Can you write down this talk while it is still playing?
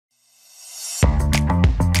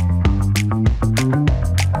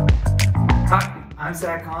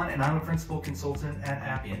I'm Kahn, and I'm a principal consultant at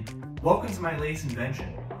Appian. Welcome to my latest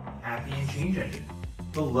invention, Appian Change Engine,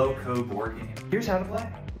 the low-code board game. Here's how to play.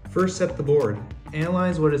 First, set the board.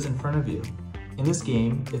 Analyze what is in front of you. In this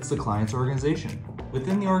game, it's the client's organization.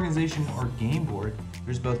 Within the organization or game board,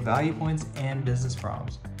 there's both value points and business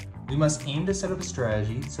problems. We must aim to set up a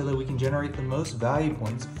strategy so that we can generate the most value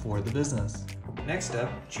points for the business. Next up,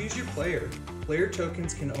 choose your player. Player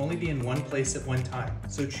tokens can only be in one place at one time,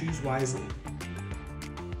 so choose wisely.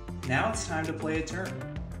 Now it's time to play a turn.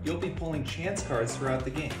 You'll be pulling chance cards throughout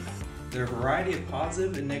the game. There are a variety of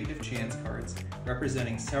positive and negative chance cards,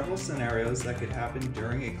 representing several scenarios that could happen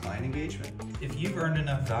during a client engagement. If you've earned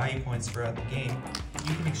enough value points throughout the game,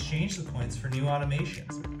 you can exchange the points for new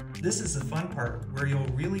automations. This is the fun part where you'll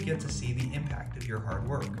really get to see the impact of your hard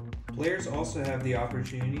work. Players also have the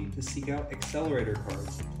opportunity to seek out accelerator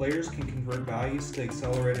cards. Players can convert values to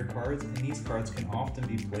accelerator cards, and these cards can often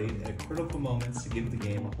be played at critical moments to give the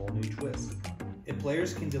game a whole new twist. If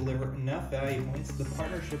players can deliver enough value points, the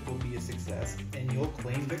partnership will be a success and you'll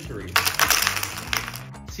claim victory.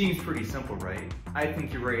 Seems pretty simple, right? I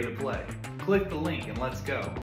think you're ready to play. Click the link and let's go.